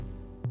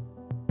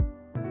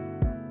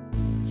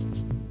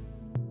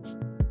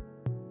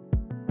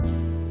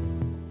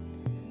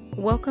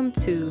Welcome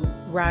to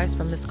Rise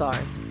from the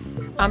Scars.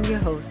 I'm your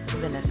host,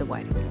 Vanessa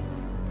Whiting.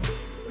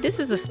 This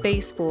is a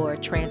space for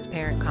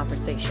transparent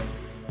conversation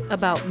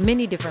about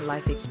many different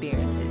life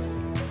experiences,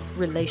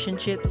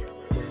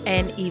 relationships,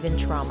 and even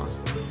trauma.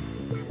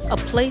 A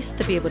place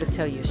to be able to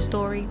tell your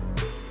story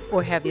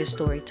or have your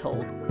story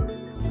told,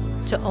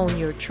 to own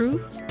your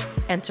truth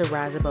and to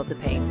rise above the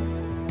pain.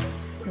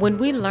 When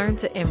we learn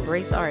to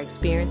embrace our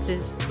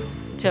experiences,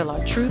 tell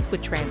our truth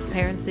with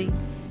transparency,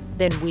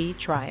 then we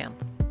triumph.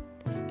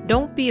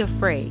 Don't be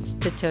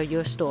afraid to tell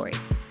your story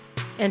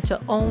and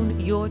to own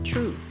your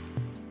truth.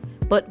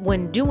 But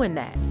when doing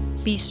that,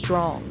 be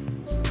strong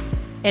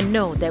and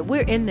know that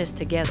we're in this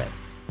together.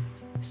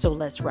 So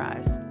let's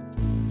rise.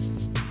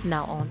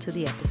 Now on to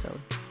the episode.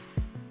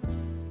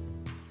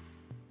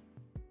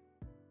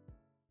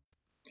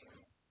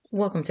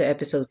 Welcome to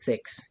episode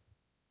 6,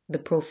 The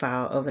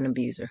Profile of an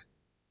Abuser.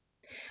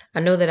 I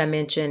know that I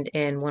mentioned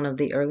in one of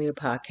the earlier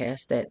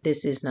podcasts that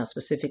this is not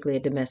specifically a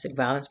domestic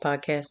violence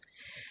podcast,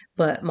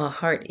 but my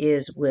heart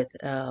is with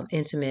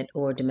intimate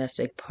or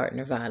domestic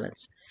partner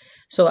violence.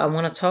 So I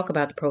want to talk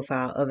about the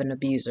profile of an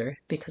abuser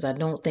because I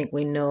don't think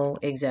we know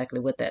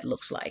exactly what that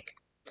looks like.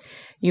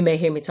 You may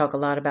hear me talk a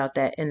lot about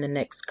that in the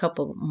next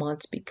couple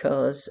months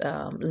because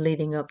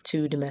leading up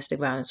to Domestic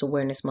Violence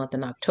Awareness Month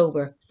in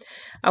October,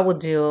 I will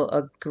deal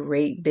a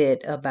great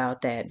bit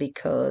about that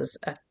because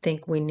I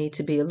think we need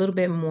to be a little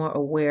bit more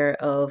aware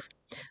of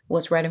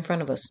what's right in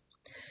front of us.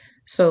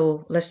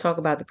 So let's talk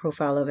about the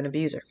profile of an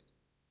abuser.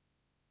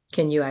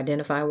 Can you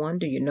identify one?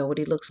 Do you know what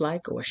he looks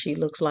like or she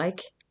looks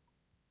like?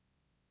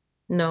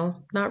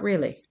 No, not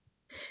really.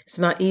 It's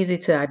not easy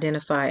to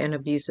identify an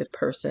abusive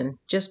person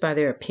just by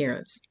their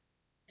appearance.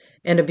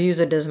 An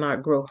abuser does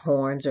not grow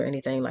horns or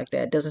anything like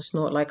that, doesn't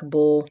snort like a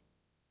bull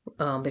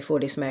before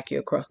they smack you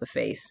across the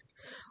face,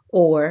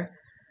 or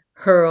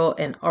hurl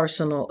an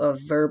arsenal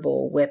of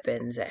verbal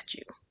weapons at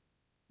you.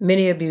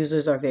 Many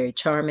abusers are very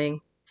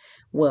charming,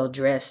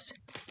 well-dressed,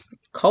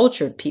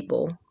 cultured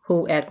people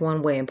who act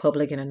one way in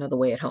public and another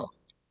way at home.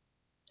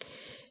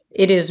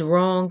 It is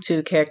wrong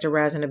to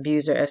characterize an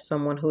abuser as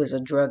someone who is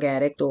a drug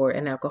addict or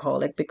an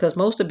alcoholic because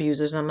most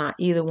abusers are not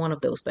either one of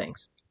those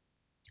things.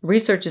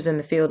 Researchers in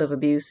the field of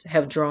abuse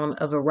have drawn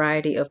a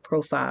variety of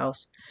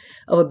profiles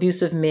of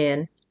abusive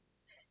men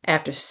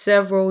after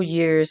several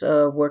years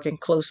of working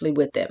closely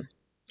with them,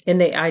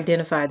 and they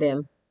identify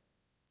them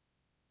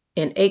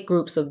in 8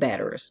 groups of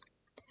batterers.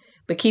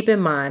 But keep in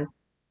mind,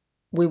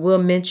 we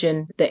will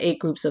mention the 8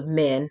 groups of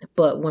men,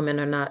 but women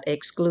are not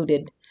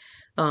excluded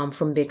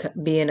from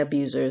being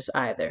abusers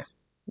either.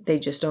 They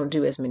just don't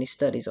do as many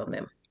studies on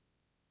them.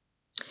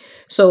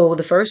 So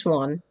the first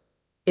one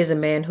is a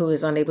man who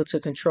is unable to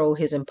control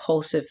his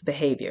impulsive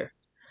behavior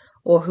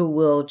or who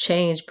will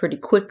change pretty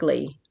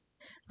quickly,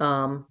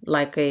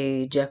 like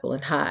a Jekyll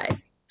and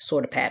Hyde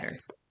sort of pattern.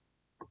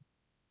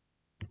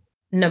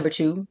 Number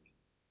 2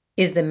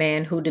 is the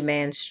man who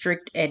demands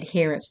strict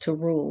adherence to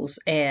rules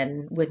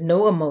and with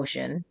no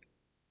emotion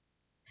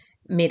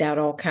mete out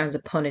all kinds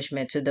of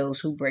punishment to those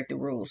who break the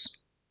rules.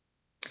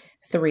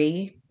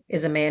 3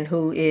 is a man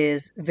who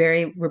is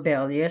very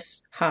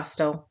rebellious,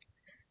 hostile,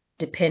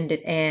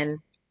 dependent, and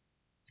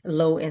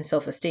low in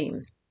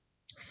self-esteem.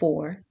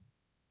 4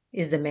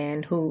 is the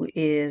man who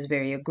is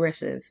very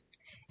aggressive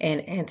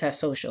and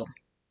antisocial.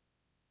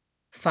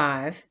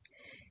 5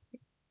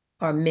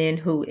 are men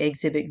who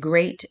exhibit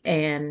great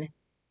and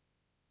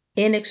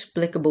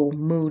inexplicable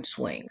mood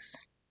swings.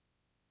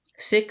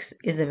 6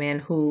 is the men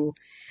who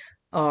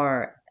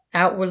are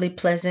outwardly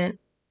pleasant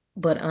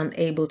but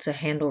unable to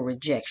handle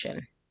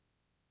rejection.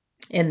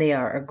 And they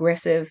are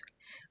aggressive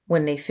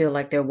when they feel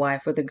like their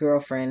wife or the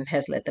girlfriend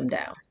has let them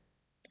down.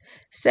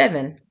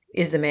 7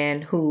 is the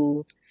man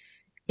who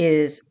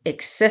is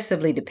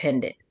excessively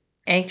dependent,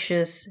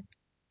 anxious,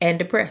 and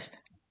depressed.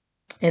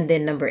 And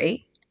then number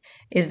 8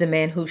 is the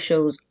man who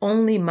shows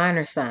only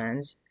minor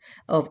signs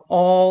of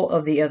all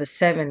of the other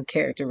 7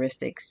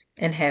 characteristics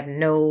and have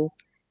no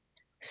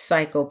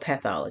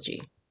psychopathology.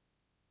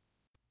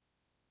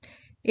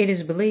 It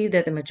is believed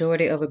that the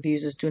majority of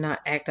abusers do not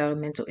act out of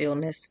mental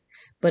illness,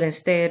 but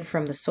instead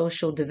from the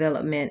social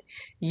development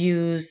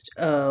used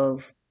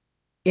of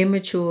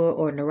immature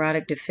or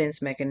neurotic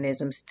defense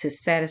mechanisms to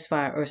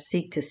satisfy or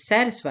seek to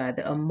satisfy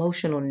the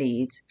emotional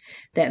needs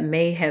that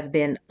may have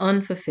been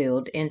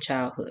unfulfilled in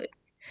childhood.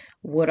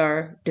 What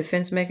are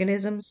defense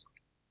mechanisms?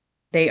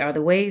 They are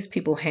the ways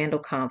people handle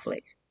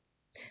conflict.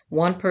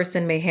 One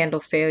person may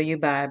handle failure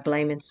by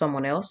blaming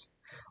someone else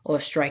or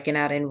striking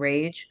out in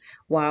rage,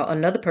 while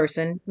another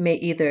person may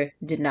either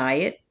deny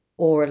it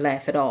or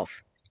laugh it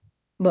off.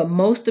 But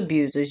most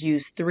abusers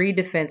use 3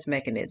 defense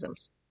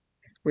mechanisms: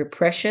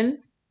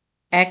 repression,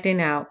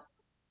 acting out,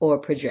 or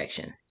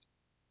projection.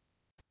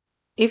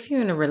 If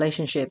you're in a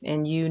relationship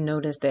and you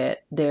notice that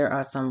there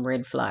are some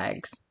red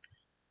flags,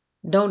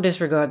 don't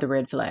disregard the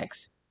red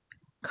flags.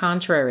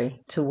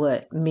 Contrary to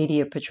what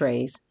media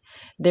portrays,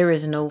 there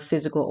is no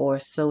physical or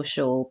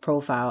social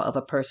profile of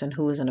a person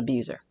who is an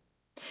abuser,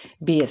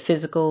 be it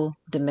physical,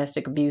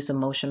 domestic abuse,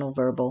 emotional,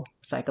 verbal,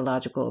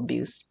 psychological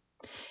abuse.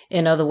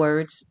 In other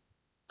words,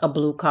 a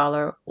blue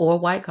collar or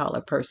white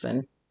collar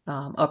person,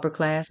 upper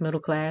class, middle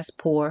class,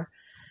 poor,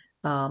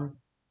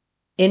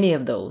 any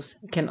of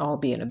those can all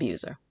be an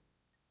abuser.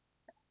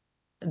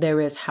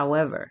 There is,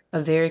 however, a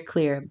very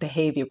clear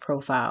behavior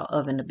profile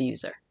of an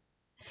abuser,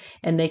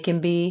 and they can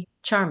be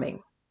charming.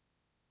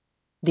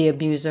 The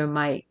abuser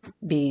might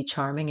be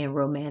charming and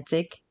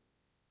romantic,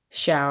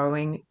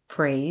 showering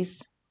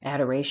praise,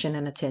 adoration,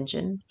 and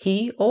attention.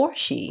 He or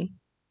she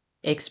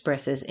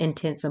expresses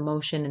intense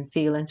emotion and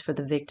feelings for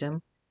the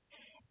victim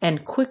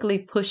and quickly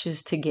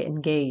pushes to get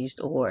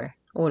engaged or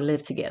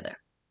live together.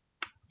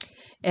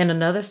 And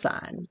another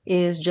sign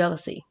is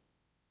jealousy.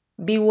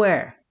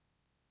 Beware.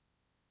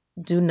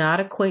 Do not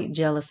equate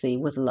jealousy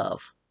with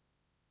love.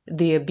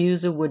 The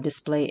abuser would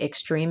display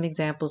extreme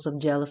examples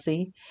of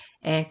jealousy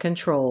and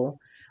control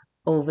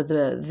over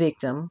the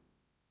victim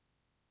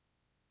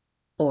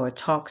or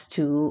talks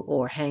to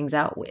or hangs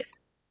out with.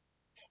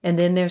 And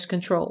then there's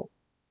control.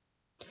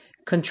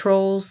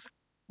 Controls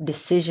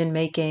decision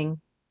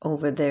making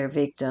over their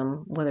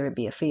victim, whether it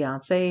be a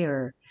fiance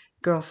or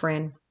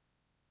girlfriend.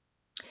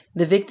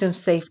 The victim's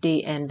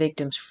safety and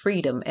victim's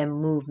freedom and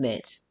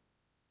movement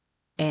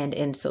and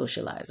in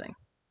socializing.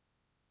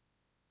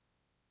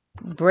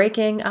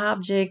 Breaking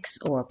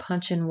objects or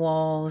punching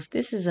walls,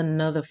 this is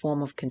another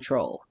form of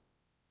control,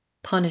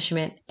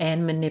 punishment,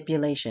 and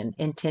manipulation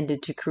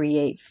intended to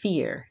create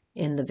fear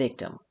in the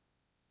victim.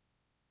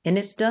 And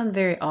it's done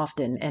very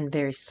often and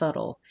very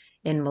subtle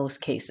in most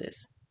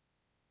cases.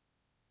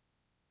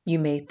 You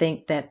may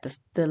think that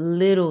the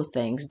little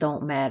things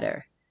don't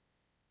matter.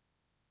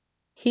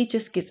 He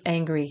just gets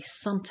angry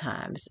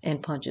sometimes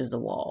and punches the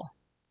wall.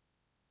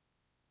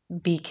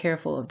 Be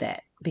careful of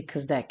that,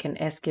 because that can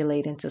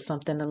escalate into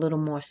something a little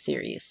more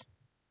serious.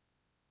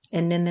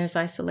 And then there's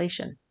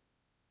isolation.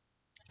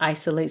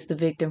 Isolates the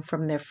victim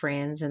from their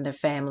friends and their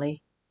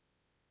family.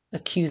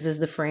 Accuses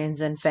the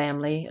friends and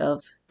family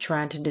of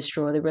trying to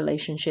destroy the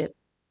relationship,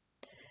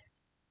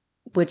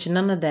 which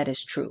none of that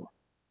is true.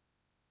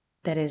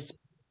 That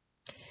is,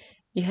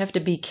 you have to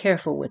be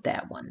careful with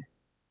that one.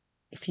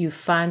 If you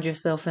find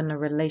yourself in a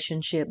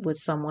relationship with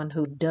someone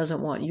who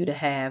doesn't want you to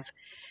have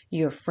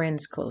your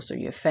friends close or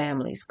your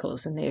families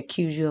close, and they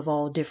accuse you of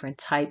all different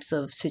types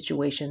of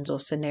situations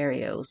or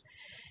scenarios,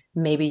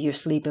 maybe you're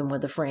sleeping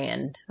with a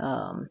friend.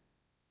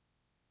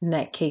 In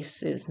that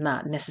case is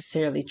not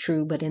necessarily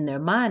true, but in their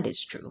mind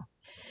it's true.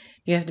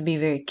 You have to be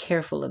very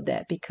careful of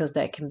that, because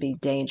that can be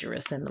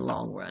dangerous in the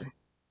long run,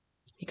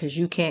 because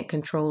you can't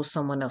control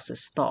someone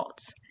else's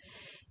thoughts.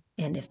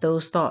 And if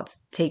those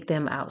thoughts take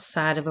them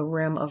outside of a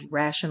realm of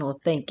rational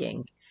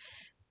thinking,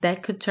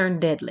 that could turn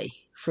deadly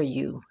for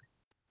you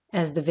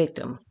as the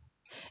victim.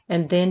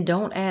 And then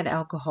don't add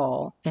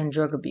alcohol and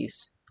drug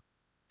abuse.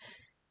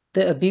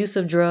 The abuse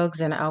of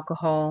drugs and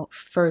alcohol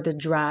further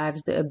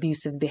drives the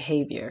abusive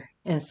behavior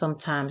and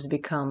sometimes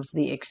becomes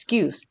the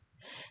excuse.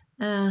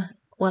 Well,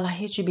 I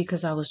hit you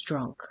because I was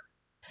drunk.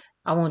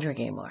 I won't drink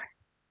anymore.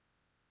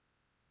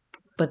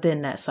 But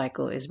then that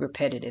cycle is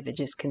repetitive. It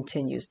just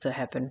continues to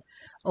happen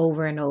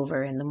over and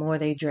over. And the more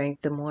they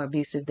drink, the more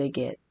abusive they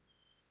get.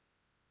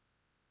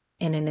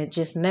 And then it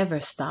just never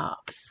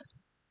stops.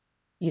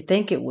 You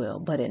think it will,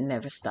 but it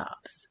never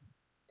stops.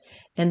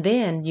 And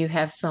then you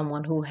have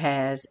someone who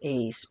has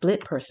a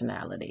split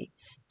personality,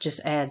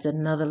 just adds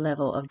another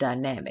level of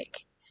dynamic.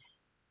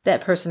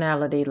 That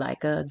personality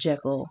like a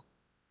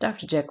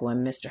Dr. Jekyll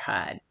and Mr.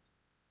 Hyde.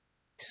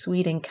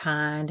 Sweet and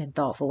kind and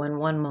thoughtful in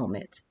one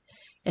moment,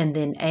 and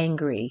then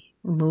angry,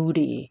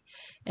 moody,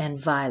 and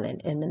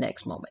violent in the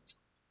next moment.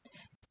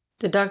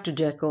 The Dr.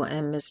 Jekyll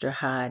and Mr.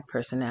 Hyde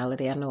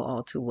personality I know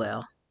all too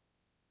well.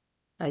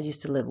 I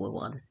used to live with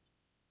one.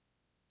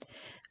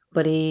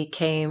 But he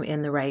came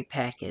in the right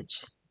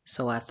package,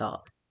 so I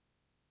thought.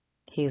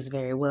 He is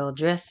very well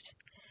dressed,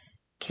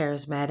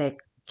 charismatic,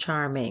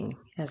 charming,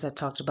 as I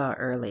talked about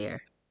earlier.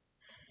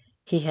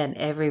 He had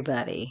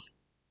everybody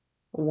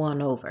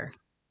won over,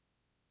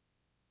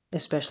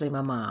 especially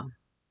my mom,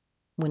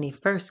 when he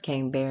first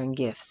came bearing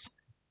gifts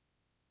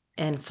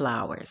and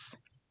flowers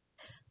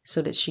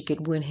so that she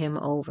could win him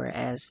over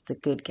as the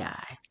good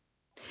guy.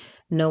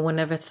 No one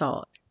ever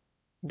thought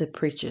the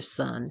preacher's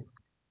son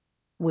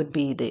would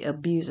be the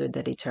abuser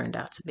that he turned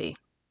out to be.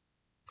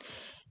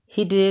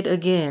 He did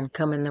again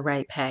come in the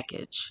right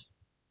package,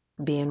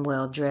 being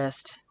well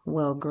dressed,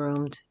 well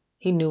groomed.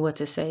 He knew what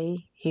to say,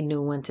 he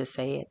knew when to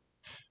say it,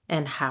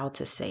 and how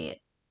to say it.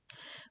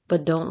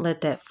 But don't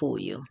let that fool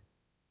you.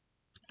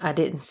 I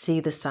didn't see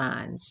the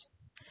signs.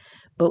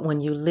 But when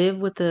you live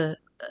with an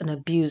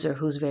abuser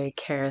who's very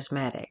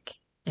charismatic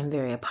and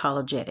very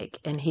apologetic,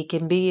 and he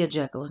can be a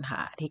Jekyll and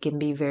Hyde, he can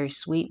be very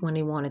sweet when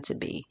he wanted to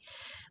be,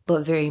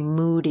 but very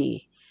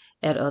moody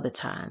at other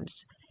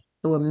times.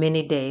 There were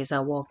many days I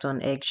walked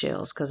on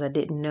eggshells because I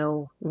didn't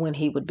know when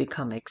he would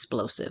become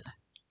explosive.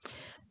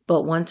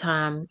 But one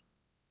time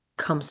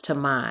comes to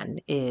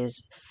mind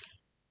is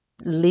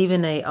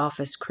leaving a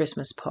office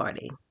Christmas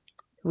party.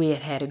 We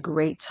had had a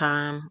great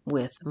time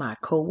with my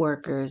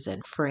coworkers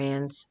and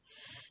friends.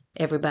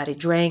 Everybody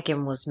drank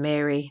and was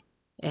merry.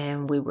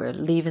 and we were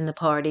leaving the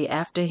party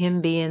after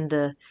him being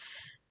the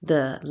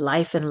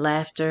life and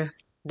laughter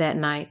that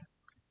night.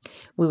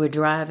 We were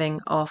driving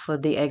off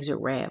of the exit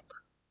ramp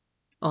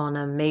on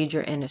a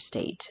major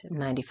interstate,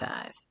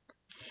 95,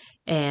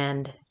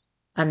 and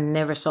I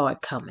never saw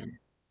it coming.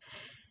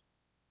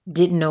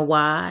 Didn't know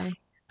why.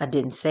 I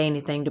didn't say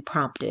anything to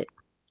prompt it,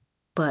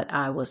 but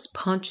I was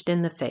punched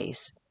in the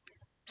face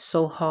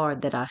so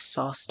hard that I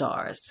saw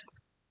stars.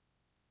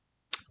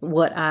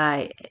 What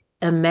I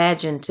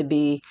imagined to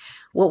be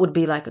what would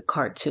be like a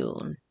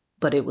cartoon,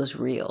 but it was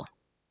real.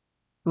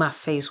 My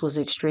face was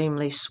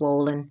extremely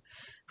swollen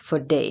for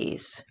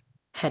days.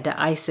 Had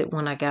to ice it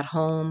when I got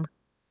home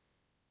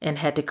and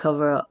had to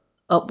cover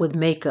up with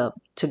makeup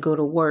to go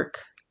to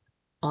work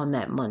on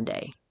that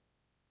Monday.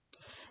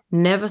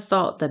 Never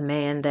thought the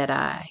man that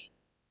I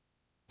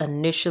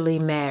initially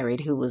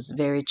married, who was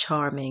very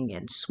charming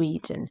and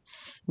sweet and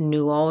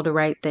knew all the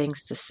right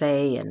things to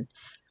say and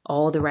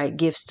all the right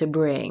gifts to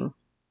bring,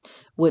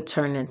 would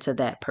turn into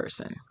that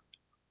person.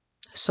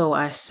 So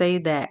I say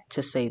that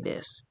to say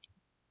this.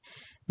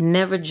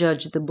 Never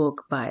judge the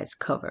book by its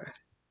cover.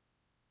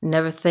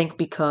 Never think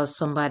because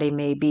somebody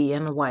may be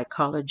in a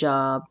white-collar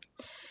job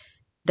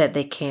that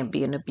they can't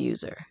be an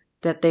abuser,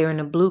 that they're in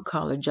a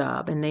blue-collar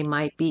job and they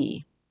might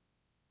be.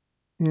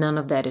 None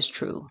of that is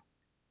true.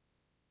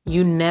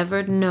 You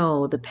never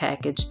know the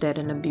package that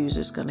an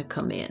abuser is going to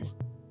come in.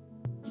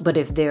 But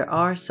if there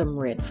are some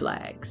red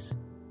flags,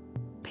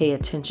 pay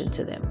attention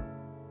to them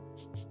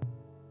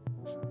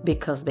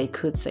because they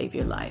could save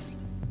your life.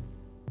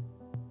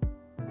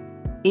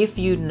 If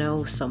you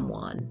know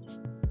someone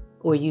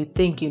or you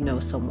think you know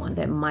someone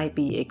that might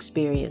be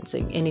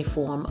experiencing any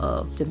form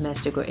of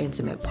domestic or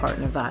intimate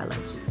partner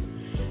violence,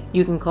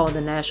 you can call the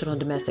National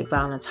Domestic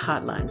Violence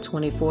Hotline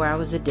 24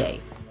 hours a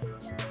day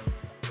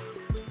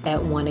at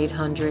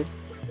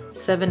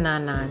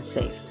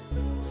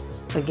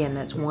 1-800-799-SAFE. Again,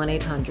 that's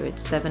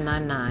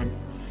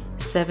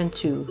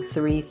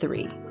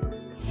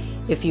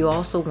 1-800-799-7233. If you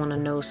also want to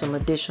know some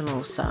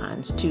additional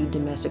signs to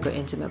domestic or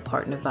intimate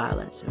partner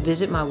violence,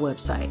 visit my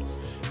website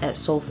at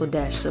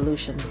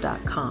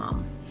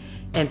soulful-solutions.com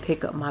and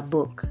pick up my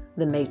book,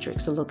 The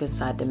Matrix: A Look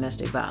Inside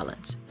Domestic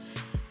Violence.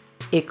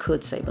 It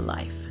could save a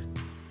life.